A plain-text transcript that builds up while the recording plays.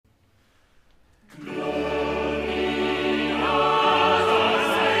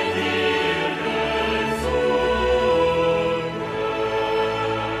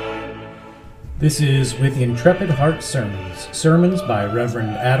This is With Intrepid Heart sermons by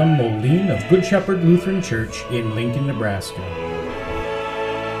Reverend Adam Moline of Good Shepherd Lutheran Church in Lincoln, Nebraska.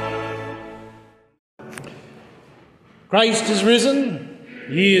 Christ is risen.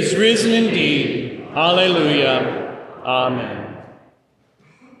 He is risen indeed. Hallelujah. Amen.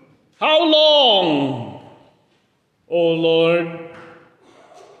 How long, O Lord?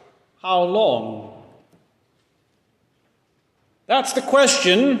 How long? That's the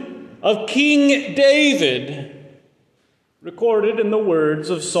question of King David, recorded in the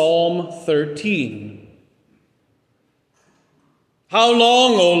words of Psalm 13. How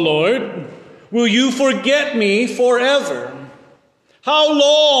long, O Lord, will you forget me forever? How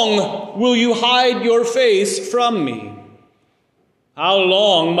long will you hide your face from me? How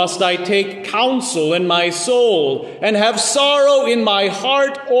long must I take counsel in my soul and have sorrow in my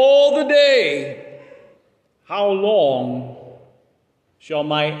heart all the day? How long shall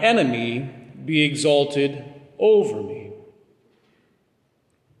my enemy be exalted over me?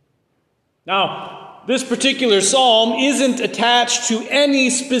 Now, this particular psalm isn't attached to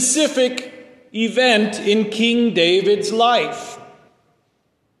any specific event in King David's life.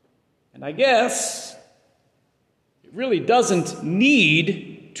 And I guess it really doesn't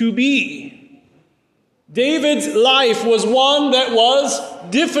need to be. David's life was one that was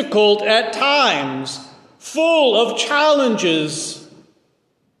difficult at times, full of challenges,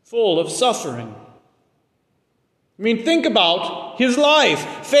 full of suffering. I mean, think about his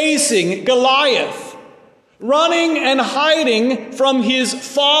life, facing Goliath, running and hiding from his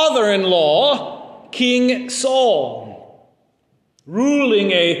father-in-law, King Saul,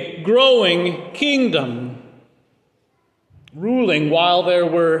 ruling a growing kingdom, ruling while there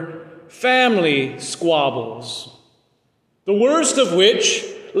were family squabbles, the worst of which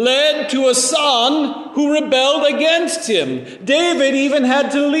led to a son who rebelled against him. David even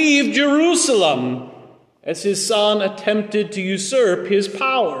had to leave Jerusalem as his son attempted to usurp his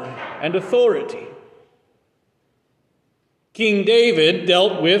power and authority. King David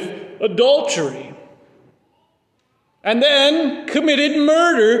dealt with adultery and then committed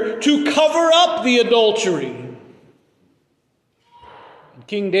murder to cover up the adultery.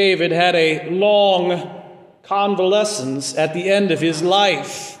 King David had a long convalescence at the end of his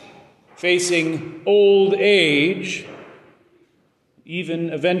life, facing old age,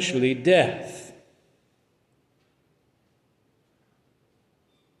 even eventually death.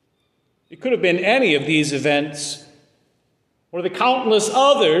 It could have been any of these events, or the countless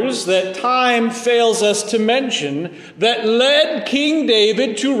others that time fails us to mention, that led King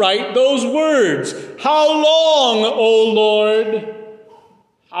David to write those words, "How long, O Lord?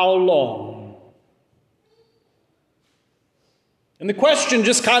 How long?" And the question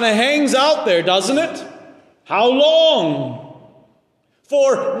just kind of hangs out there, doesn't it? How long?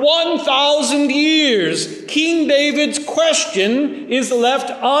 For 1,000 years, King David's question is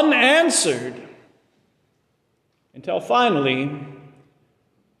left unanswered. Until finally,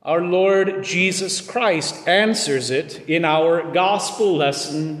 our Lord Jesus Christ answers it in our gospel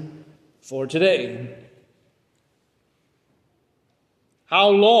lesson for today. How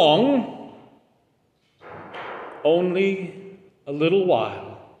long? Only a little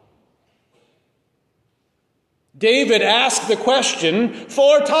while. David asked the question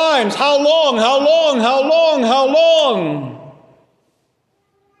 4 times. How long? How long? How long? How long?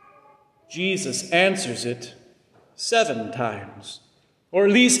 Jesus answers it 7 times. Or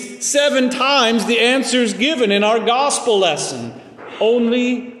at least 7 times the answers given in our gospel lesson.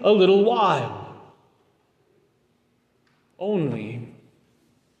 Only a little while. Only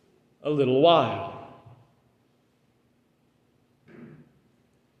a little while.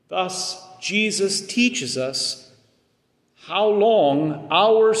 Thus, Jesus teaches us how long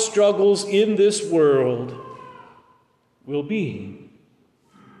our struggles in this world will be.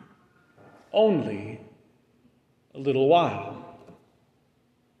 Only a little while.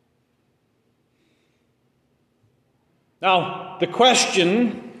 Now, the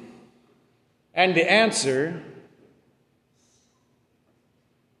question and the answer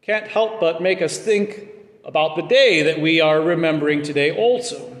can't help but make us think about the day that we are remembering today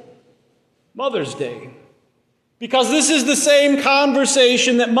also. Mother's Day. Because this is the same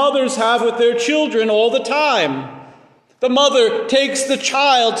conversation that mothers have with their children all the time. The mother takes the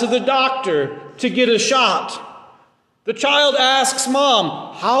child to the doctor to get a shot. The child asks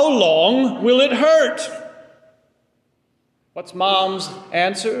mom, "How long will it hurt?" What's mom's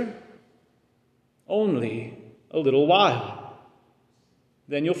answer? Only a little while.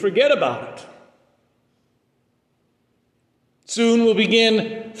 Then you'll forget about it. Soon will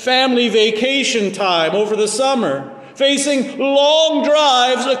begin family vacation time over the summer. facing long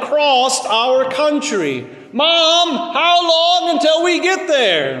drives across our country. Mom, how long until we get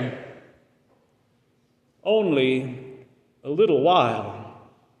there? Only a little while.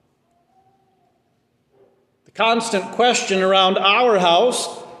 The constant question around our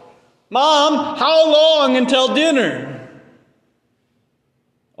house, Mom, how long until dinner?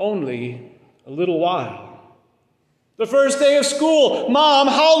 Only a little while. The first day of school, Mom,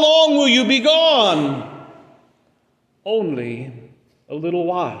 how long will you be gone? Only a little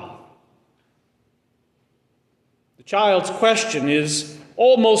while. The child's question is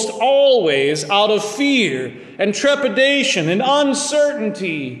almost always out of fear and trepidation and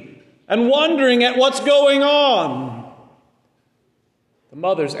uncertainty and wondering at what's going on. The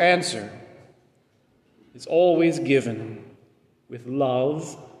mother's answer is always given with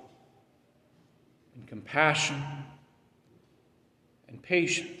love and compassion and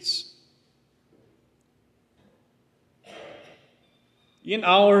patience. In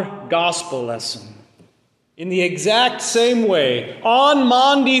our gospel lesson, in the exact same way, on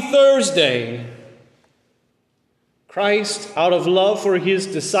Maundy Thursday, Christ, out of love for his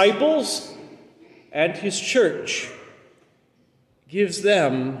disciples and his church, gives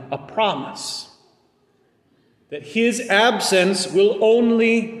them a promise that his absence will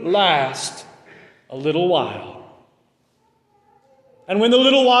only last a little while. And when the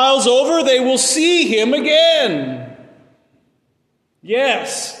little while's over, they will see him again.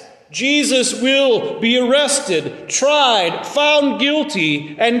 Yes, Jesus will be arrested, tried, found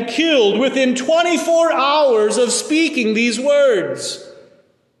guilty, and killed within 24 hours of speaking these words.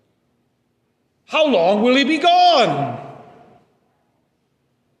 How long will he be gone?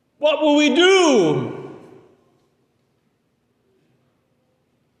 What will we do?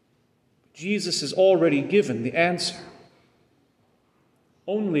 Jesus has already given the answer.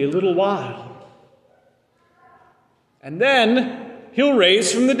 Only a little while. And then he'll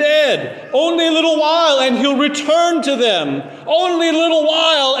raise from the dead. Only a little while and he'll return to them. Only a little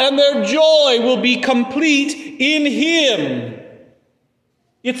while and their joy will be complete in him.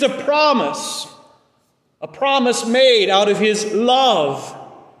 It's a promise made out of his love,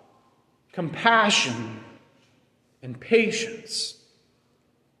 compassion, and patience.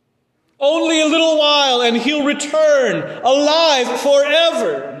 Only a little while and he'll return, alive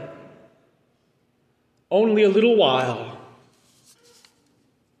forever. Only a little while,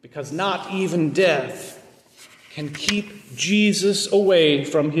 because not even death can keep Jesus away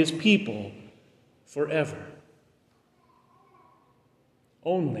from his people forever.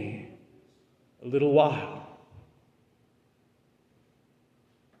 Only a little while.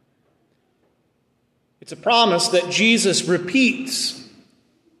 It's a promise that Jesus repeats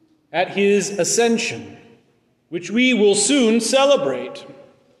at his ascension, which we will soon celebrate.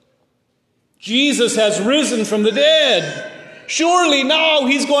 Jesus has risen from the dead. Surely now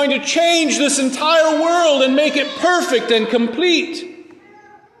he's going to change this entire world and make it perfect and complete.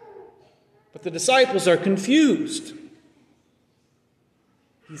 But the disciples are confused.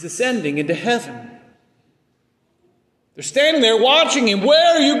 He's ascending into heaven. They're standing there watching him.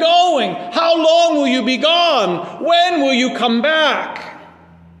 Where are you going? How long will you be gone? When will you come back?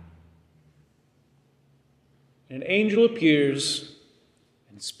 An angel appears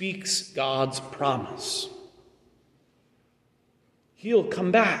and speaks God's promise. He'll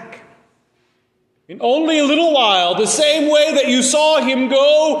come back. In only a little while, the same way that you saw him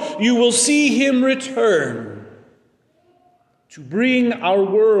go, you will see him return to bring our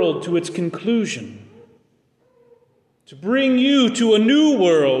world to its conclusion, to bring you to a new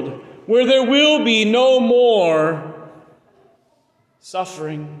world where there will be no more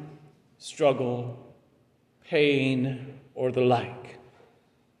suffering, struggle, pain, or the like.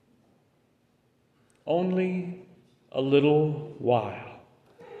 Only a little while.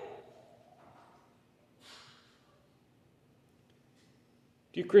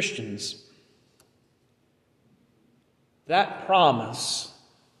 Dear Christians, that promise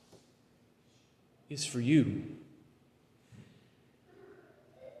is for you.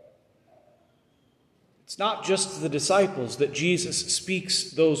 It's not just to the disciples that Jesus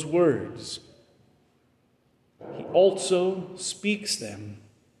speaks those words. He also speaks them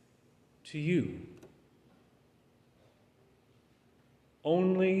to you.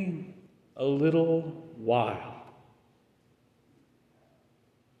 Only a little while.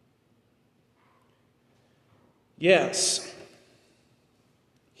 Yes,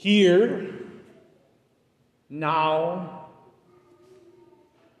 here, now,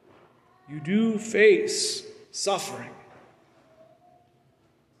 you do face suffering.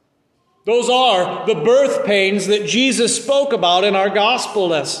 Those are the birth pains that Jesus spoke about in our gospel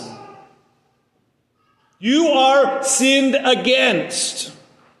lesson. You are sinned against.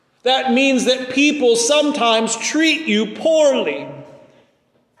 That means that people sometimes treat you poorly.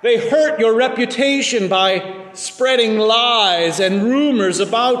 They hurt your reputation by spreading lies and rumors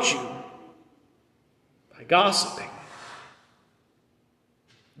about you, by gossiping.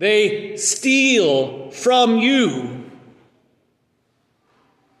 They steal from you.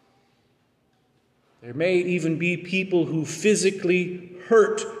 There may even be people who physically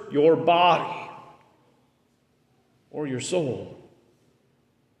hurt your body or your soul.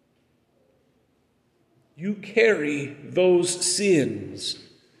 You carry those sins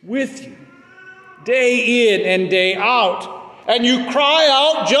with you, day in and day out. And you cry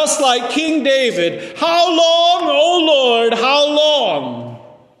out just like King David, "How long, O Lord, how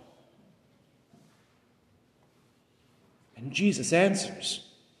long?" And Jesus answers,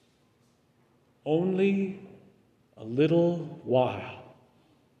 "Only a little while."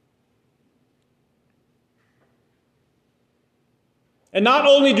 And not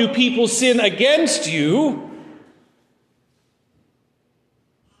only do people sin against you,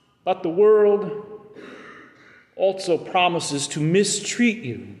 but the world also promises to mistreat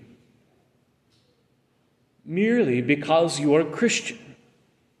you merely because you are Christian.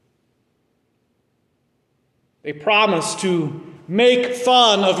 They promise to make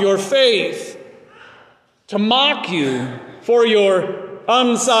fun of your faith, to mock you for your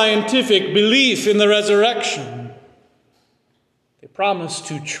unscientific belief in the resurrection. They promise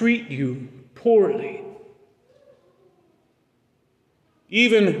to treat you poorly.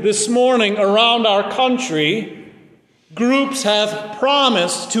 Even this morning around our country, groups have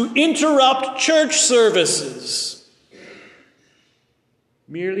promised to interrupt church services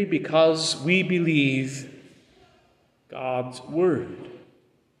merely because we believe God's word.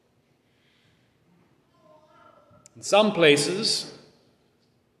 In some places,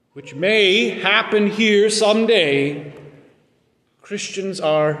 which may happen here someday, Christians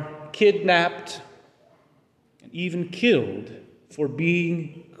are kidnapped and even killed for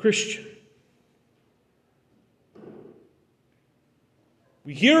being Christian.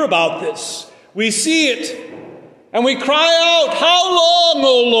 We hear about this, we see it, and we cry out, "How long,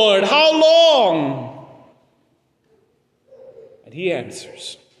 O Lord, how long?" And he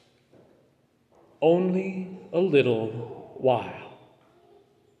answers, "Only a little while."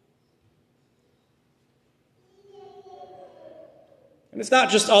 And it's not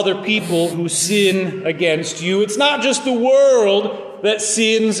just other people who sin against you. It's not just the world that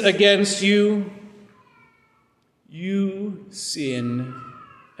sins against you. You sin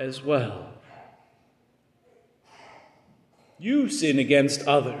as well. You sin against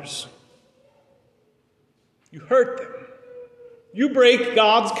others. You hurt them. You break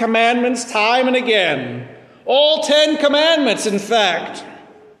God's commandments time and again. All 10 commandments, in fact.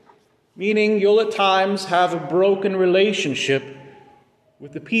 Meaning you'll at times have a broken relationship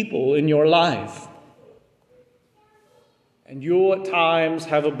with the people in your life. And you'll at times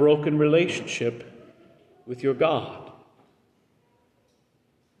have a broken relationship with your God.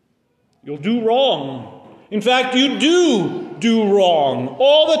 You'll do wrong. In fact, you do wrong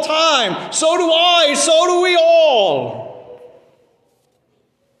all the time. So do I, so do we all.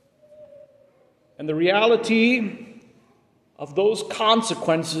 And the reality of those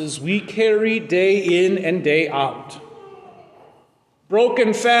consequences we carry day in and day out.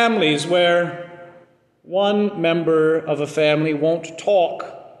 Broken families where one member of a family won't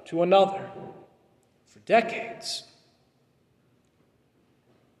talk to another for decades.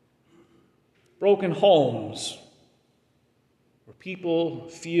 Broken homes where people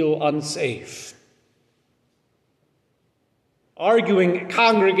feel unsafe. Arguing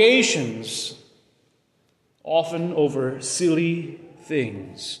congregations, often over silly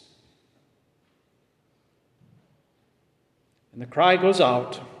things. And the cry goes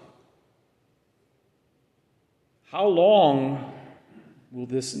out, "How long will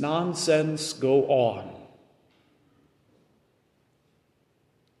this nonsense go on?"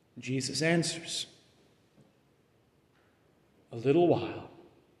 Jesus answers, "A little while."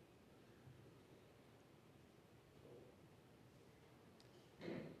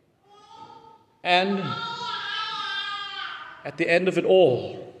 And at the end of it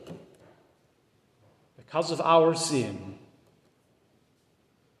all, because of our sin,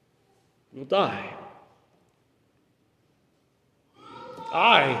 we'll die.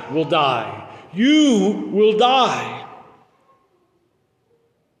 I will die. You will die.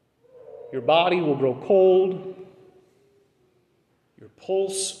 Your body will grow cold. Your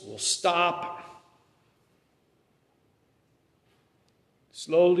pulse will stop.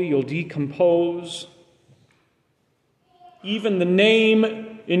 Slowly you'll decompose. Even the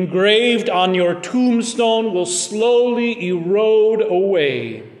name engraved on your tombstone will slowly erode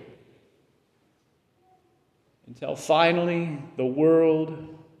away until finally the world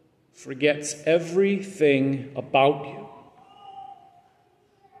forgets everything about you.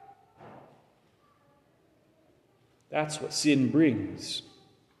 That's what sin brings.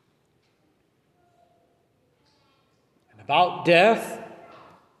 And about death,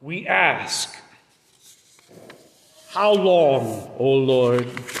 we ask, how long, O Lord?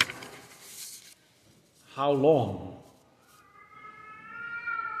 How long?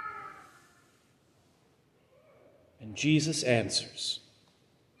 And Jesus answers,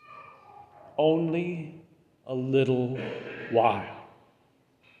 only a little while.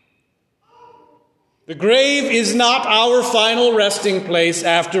 The grave is not our final resting place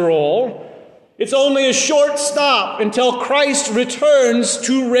after all. It's only a short stop until Christ returns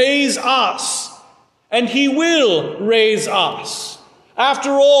to raise us. And he will raise us.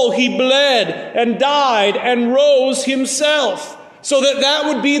 After all, he bled and died and rose himself, so that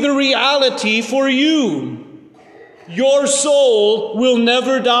would be the reality for you. Your soul will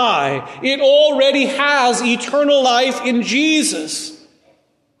never die. It already has eternal life in Jesus,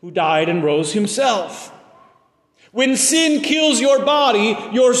 who died and rose himself. When sin kills your body,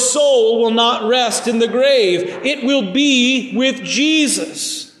 your soul will not rest in the grave. It will be with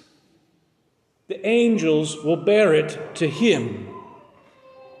Jesus. The angels will bear it to him.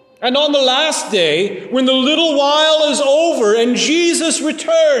 And on the last day, when the little while is over and Jesus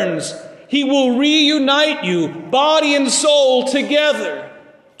returns, he will reunite you, body and soul, together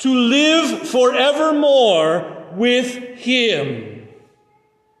to live forevermore with him.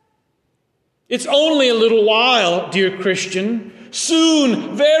 It's only a little while, dear Christian.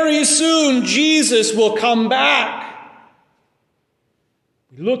 Soon, very soon, Jesus will come back.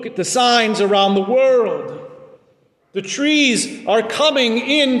 Look at the signs around the world. The trees are coming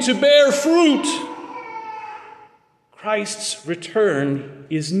in to bear fruit. Christ's return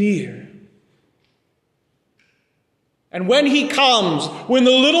is near. And when he comes, when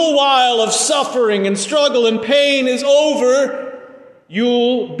the little while of suffering and struggle and pain is over,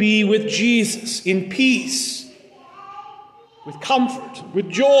 you'll be with Jesus in peace, with comfort, with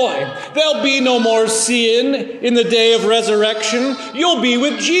joy. There'll be no more sin in the day of resurrection. You'll be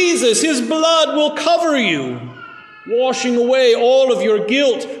with Jesus. His blood will cover you, washing away all of your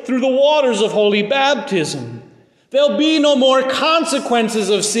guilt through the waters of holy baptism. There'll be no more consequences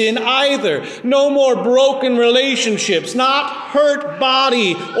of sin either. No more broken relationships, not hurt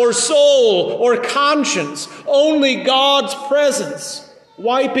body or soul or conscience. Only God's presence,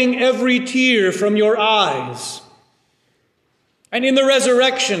 wiping every tear from your eyes. And in the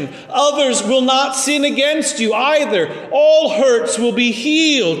resurrection, others will not sin against you either. All hurts will be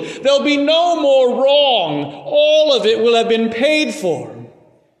healed. There'll be no more wrong. All of it will have been paid for.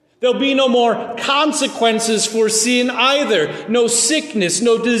 There'll be no more consequences for sin either. No sickness,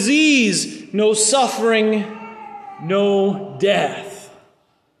 no disease, no suffering, no death.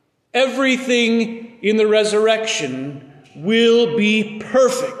 Everything in the resurrection will be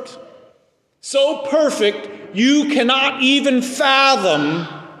perfect. So perfect, you cannot even fathom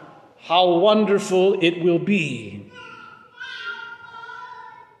how wonderful it will be.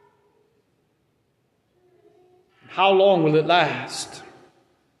 How long will it last?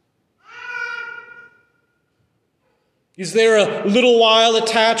 Is there a little while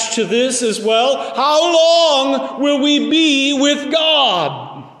attached to this as well? How long will we be with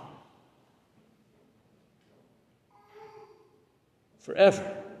God?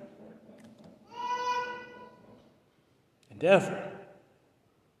 Forever. And ever.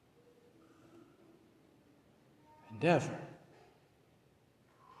 And ever.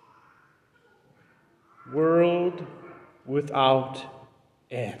 World without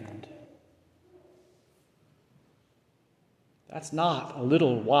end. That's not a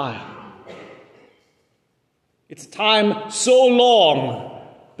little while. It's time so long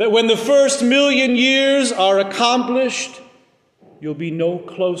that when the first 1,000,000 years are accomplished, you'll be no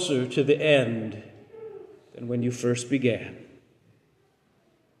closer to the end than when you first began.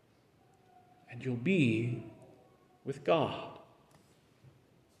 And you'll be with God.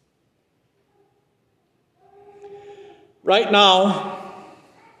 Right now,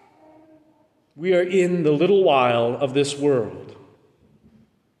 we are in the little while of this world.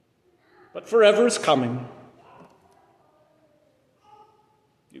 But forever is coming.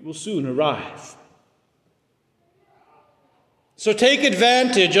 It will soon arrive. So take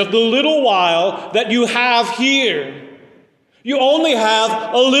advantage of the little while that you have here. You only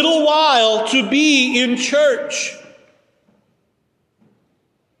have a little while to be in church.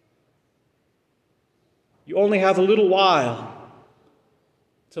 You only have a little while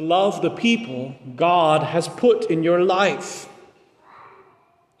to love the people God has put in your life.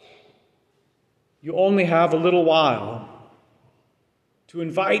 You only have a little while to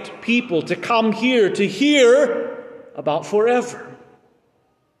invite people to come here to hear about forever.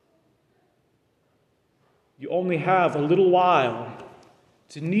 You only have a little while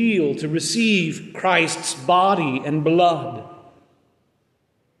to kneel to receive Christ's body and blood.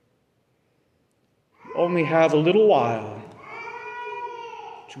 You only have a little while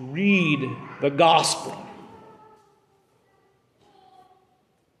to read the gospel.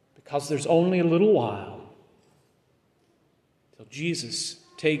 Because there's only a little while till Jesus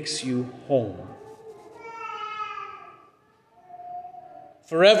takes you home.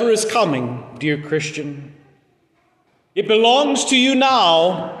 Forever is coming, dear Christian. It belongs to you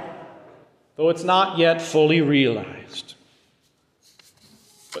now, though it's not yet fully realized.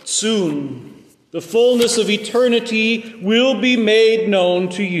 But soon, the fullness of eternity will be made known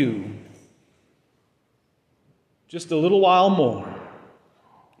to you. Just a little while more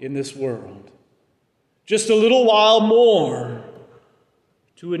in this world. Just a little while more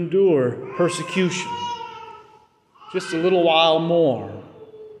to endure persecution. Just a little while more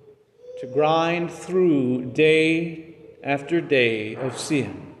to grind through day after day of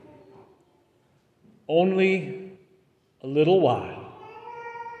sin. Only a little while,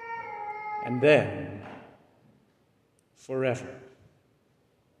 and then forever.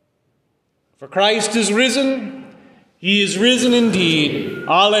 For Christ is risen, he is risen indeed.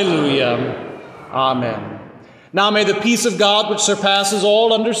 Alleluia. Amen. Now may the peace of God, which surpasses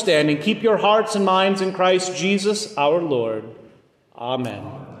all understanding, keep your hearts and minds in Christ Jesus our Lord. Amen.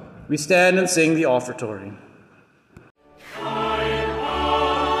 We stand and sing the offertory.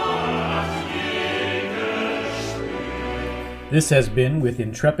 This has been With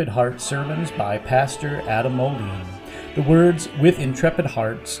Intrepid Hearts sermons by Pastor Adam Moline. The words "with intrepid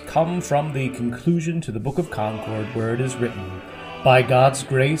hearts" come from the conclusion to the Book of Concord, where it is written, "By God's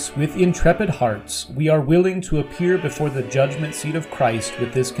grace, with intrepid hearts, we are willing to appear before the judgment seat of Christ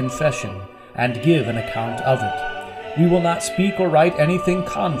with this confession, and give an account of it. We will not speak or write anything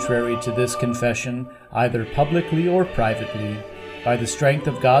contrary to this confession, either publicly or privately. By the strength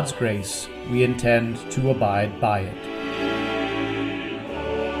of God's grace, we intend to abide by it."